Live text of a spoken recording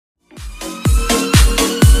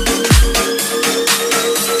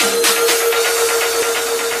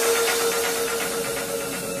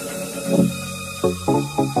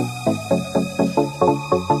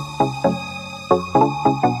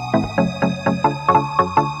Welcome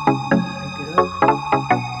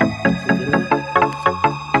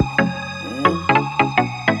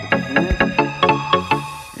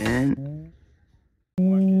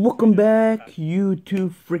back,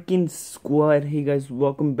 YouTube freaking squad. Hey guys,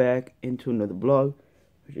 welcome back into another vlog.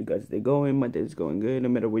 How's you guys day going? My day's going good. No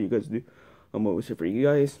matter what you guys do, I'm always here for you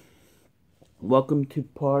guys. Welcome to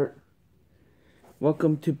part. Let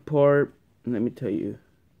me tell you.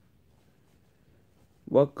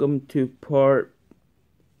 Welcome to part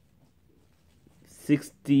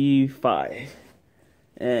 65.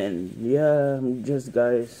 And yeah, just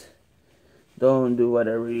guys. Don't do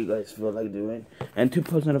whatever you guys feel like doing. And 2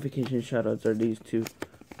 post notification shoutouts are these 2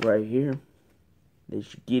 right here.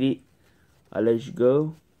 Let's get it. I'll let you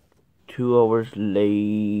go. 2 hours later.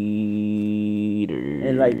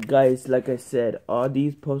 And like guys, like I said, all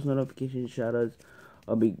these post notification shoutouts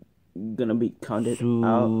are gonna be counted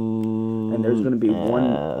out. And there's gonna be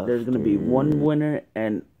one winner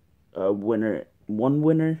and a winner, one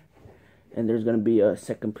winner, and there's gonna be a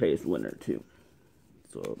second place winner too.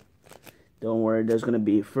 So don't worry, there's gonna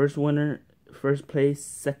be first place,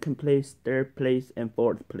 second place, third place, and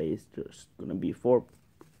fourth place. There's gonna be 4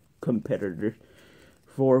 competitors.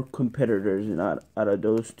 4 competitors, and out of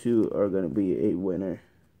those 2 are gonna be a winner.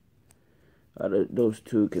 Out of those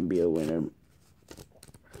 2 can be a winner.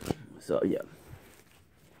 So yeah.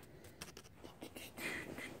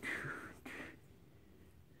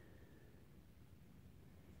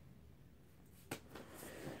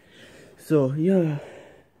 So yeah.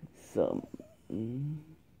 So,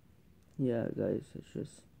 yeah, guys, it's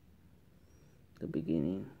just the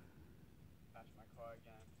beginning. Crash my car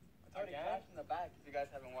again. It's already crashed in the back if you guys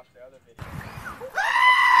haven't watched the other video.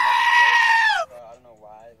 I don't know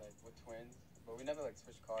why, like, with twins, but we never, like,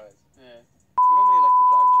 switched cars. Yeah. We don't really like to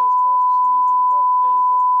drive each other's cars for some reason, but today is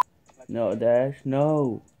a... No, Dash,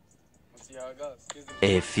 no. We'll see how it goes.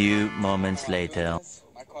 A few moments later.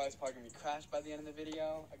 My car is probably going to be crashed by the end of the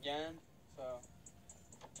video again, so...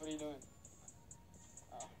 What are you doing?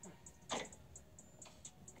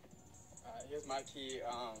 Here's my key.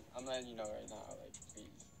 I'm letting you know right now. Like,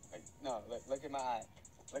 please. Like, no. Look at my eye.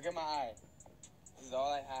 Look at my eye. This is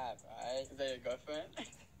all I have. Alright? Is that your girlfriend?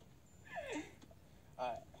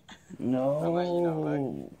 Alright. No. I'm letting you know.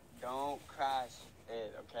 Look, don't crash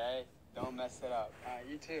it. Okay? Don't mess it up. Alright,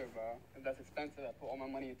 you too, bro. If that's expensive, I put all my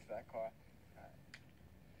money into that car. Alright.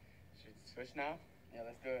 Should we switch now? Yeah,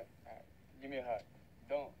 let's do it. Alright. Give me a hug.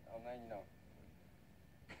 Don't. I'm letting you know.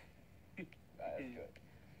 Alright, that's good.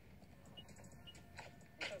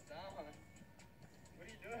 What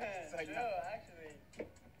are you doing? It's like, no, actually.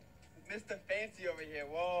 Mr. Fancy over here.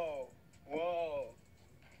 Whoa. Whoa.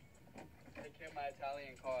 Take care of my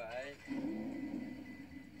Italian car, eh?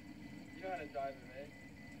 You know how to drive it, eh?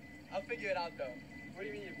 I'll figure it out, though. What do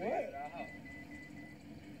you mean you figure it out?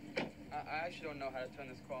 I actually don't know how to turn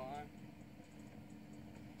this car on.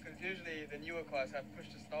 Because usually the newer cars have push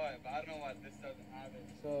to start, but I don't know why this doesn't have it.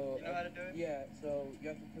 So you know how to do it? Yeah, so you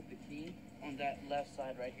have to put the key on that left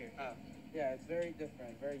side right here. Yeah, it's very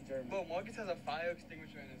different, very German. Look, Marcus has a fire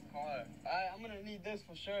extinguisher in his car. I'm gonna need this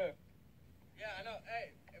for sure. Yeah, I know. Hey,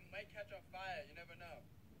 it might catch on fire. You never know.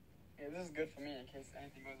 Yeah, this is good for me in case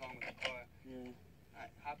anything goes wrong with the car. Yeah.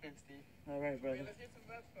 Alright, hop in, Steve. Alright, brother. Okay, let's hit some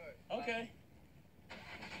reps first. Okay.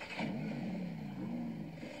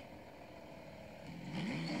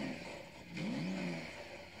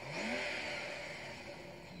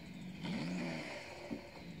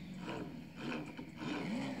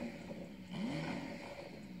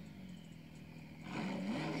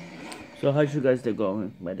 So how's you guys day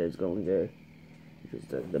going? My day's going good. Just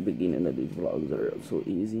the beginning of these vlogs are so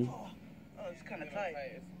easy. Oh, it's kind of tight.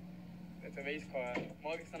 It's a race car.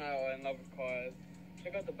 Marcus and I are in love with cars.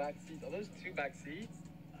 Check out the back seats. Are those 2 back seats?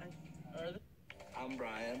 I'm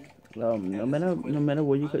Brian. No matter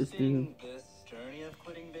what you guys do. This journey of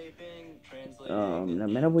quitting vaping No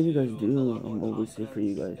matter what you guys do, I'm always here for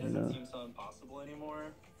you guys, you know.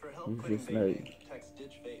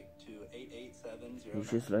 It's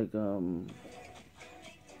just like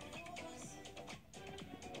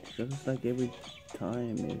just like every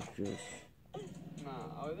time it's just Nah,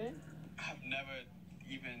 are they? I've never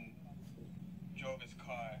even drove his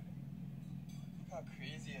car. Look how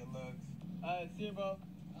crazy it looks. See you, bro.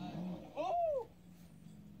 Oh!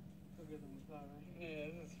 Yeah,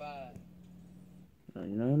 this is fine.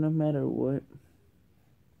 you know, no matter what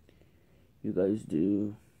you guys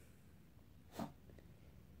do,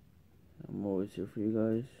 I'm always here for you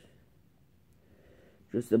guys.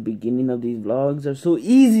 Just the beginning of these vlogs are so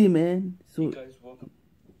easy, man.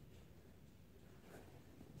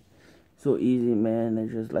 So easy, man.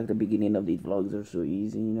 It's just like the beginning of these vlogs are so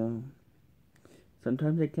easy, you know.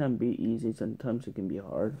 Sometimes it can be easy, sometimes it can be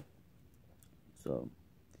hard. So,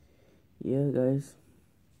 yeah, guys.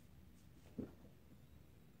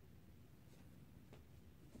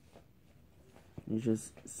 It's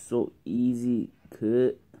just so easy,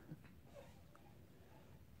 cut.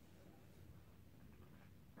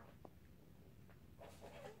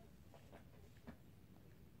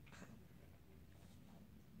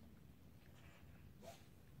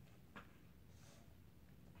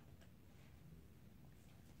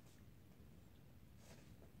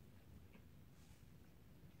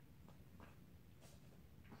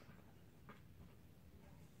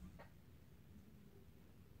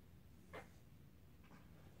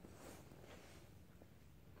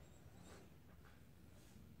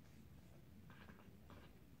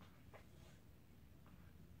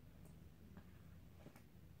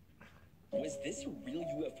 Was this a real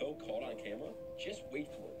UFO caught on camera? Just wait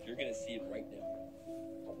for it. You're gonna see it right now.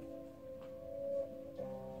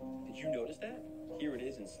 Did you notice that? Here it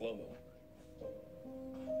is in slow-mo.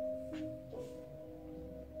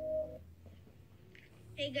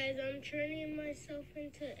 Hey guys, I'm turning myself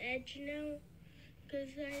into Edge now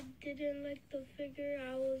because I didn't like the figure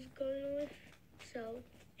I was going with. So,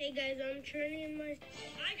 hey guys, I'm turning my...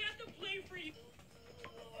 I got the play for you!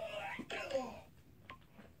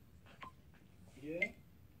 Yeah,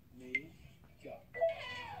 me, go.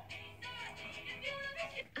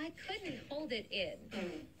 I couldn't hold it in.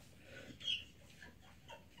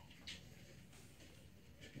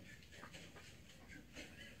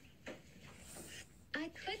 I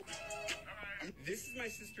couldn't. This is my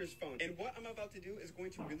sister's phone, and what I'm about to do is going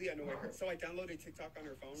to really annoy her. So I downloaded TikTok on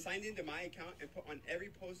her phone, signed into my account, and put on every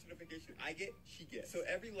post notification I get, she gets. So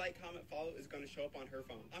every like, comment, follow is going to show up on her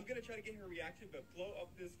phone. I'm going to try to get her reaction, but blow up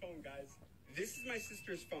this phone, guys. This is my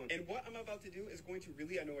sister's phone, and what I'm about to do is going to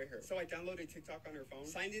really annoy her. So I downloaded TikTok on her phone,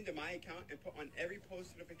 signed into my account, and put on every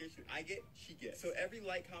post notification I get, she gets. So every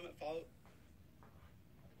like, comment, follow...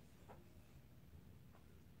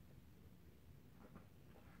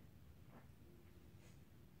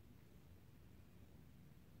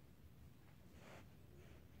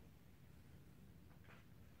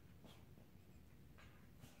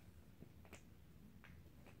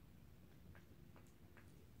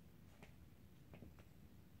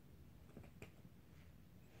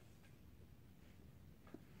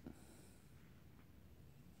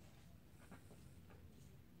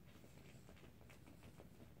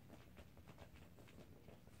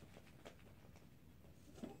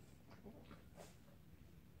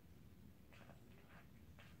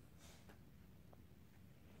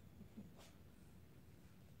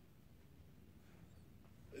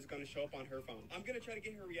 is going to show up on her phone. I'm going to try to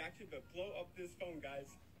get her reaction, but blow up this phone, guys.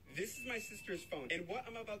 This is my sister's phone, and what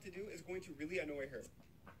I'm about to do is going to really annoy her.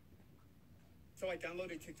 So I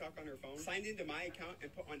downloaded TikTok on her phone, signed into my account,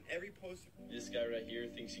 and put on every post... This guy right here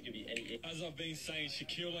thinks he can be any... As I've been saying,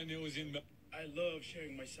 Shaquille O'Neal is in... I love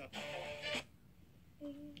sharing myself.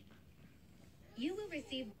 You will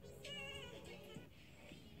receive...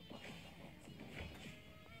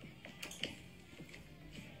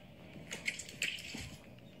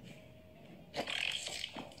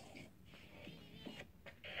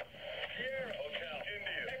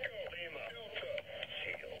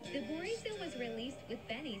 The burrito was released with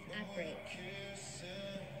Benny's upgrade.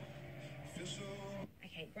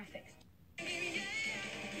 Okay, graphics.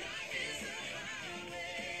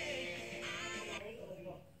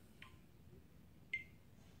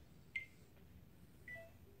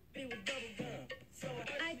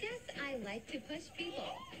 I guess I like to push people.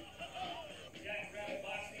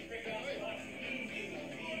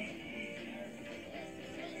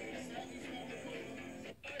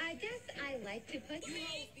 I guess I like to push...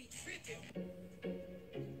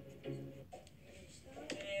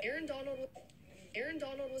 Aaron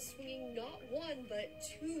Donald was swinging not one, but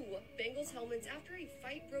two Bengals helmets after a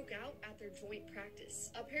fight broke out at their joint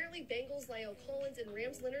practice. Apparently, Bengals La'el Collins and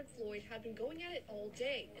Rams Leonard Floyd had been going at it all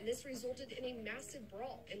day, and this resulted in a massive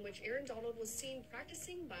brawl in which Aaron Donald was seen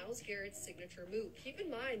practicing Myles Garrett's signature move. Keep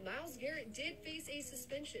in mind, Myles Garrett did face a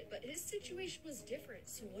suspension, but his situation was different.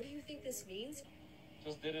 So what do you think this means?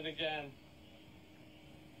 Just did it again.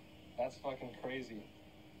 That's fucking crazy.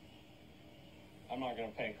 I'm not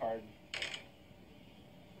gonna pay card.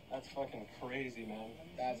 That's fucking crazy, man.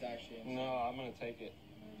 That's actually... No, I'm gonna take it.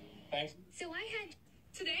 Thanks. So I had...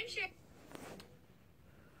 Today I'm sharing...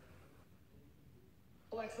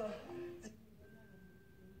 Alexa. I'm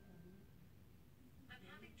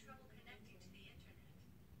having trouble connecting to the internet.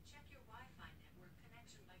 Check your Wi-Fi network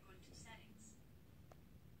connection by going to settings.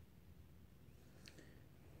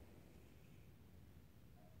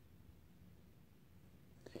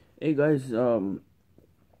 Hey guys,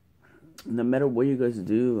 no matter what you guys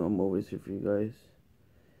do, I'm always here for you guys.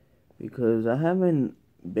 Because I haven't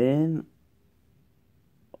been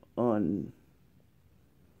on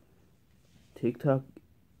TikTok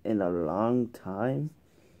in a long time.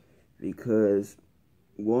 Because,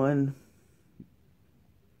 one,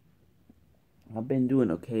 I've been doing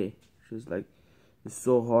okay. It's just like, it's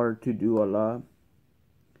so hard to do a lot.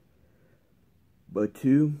 But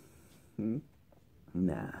two,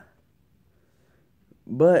 nah.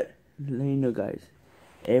 But, let you know guys,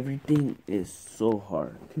 everything is so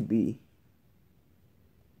hard to be.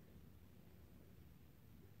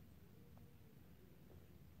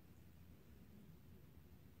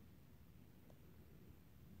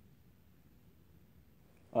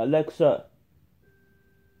 Alexa.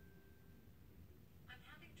 I'm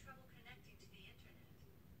having trouble connecting to the internet.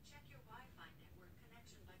 Check your Wi-Fi network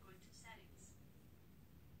connection by going to settings.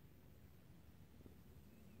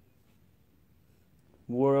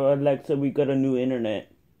 Well, Alexa, we got a new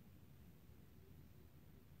internet.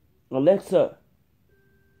 Alexa.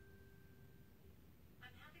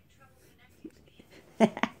 I'm having trouble connecting to the internet.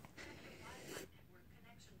 Check your Wi-Fi network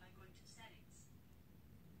connection by going to settings.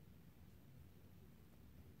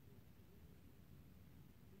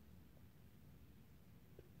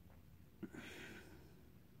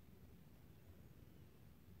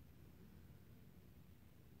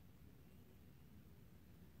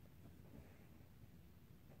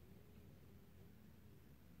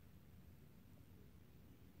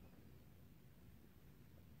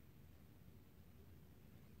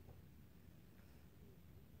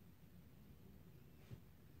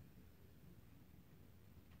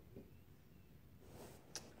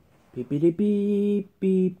 Beep beep beep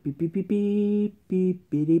beep beep beep beep beep beep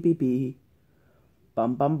beep beep beep.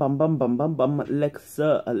 Bum bum bum bum bum bum bum.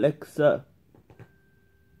 Alexa, Alexa.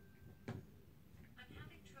 I'm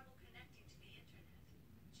having trouble connecting to the internet.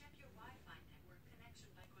 Check your Wi-Fi network connection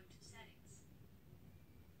by going to settings.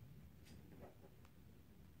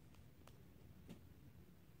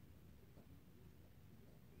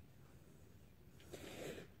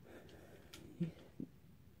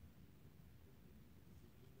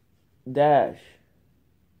 Dash.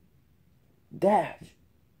 Dash.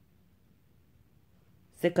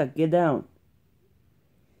 Sika, get down.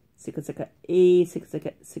 Sika, sika, sika,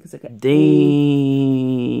 sika, sika, sika. Damn.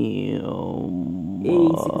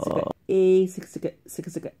 Sika, sika, sika,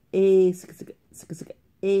 sika, sika, sika, sika, sika,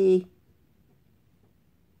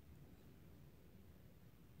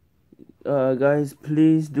 guys,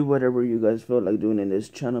 please do whatever you guys feel like doing in this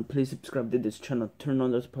channel. Please subscribe to this channel. Turn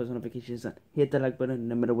on those post notifications and hit the like button.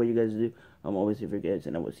 No matter what you guys do, I'm always here for you guys,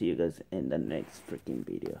 and I will see you guys in the next freaking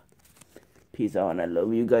video. Peace out, and I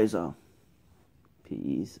love you guys all.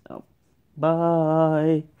 Peace out.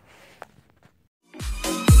 Bye.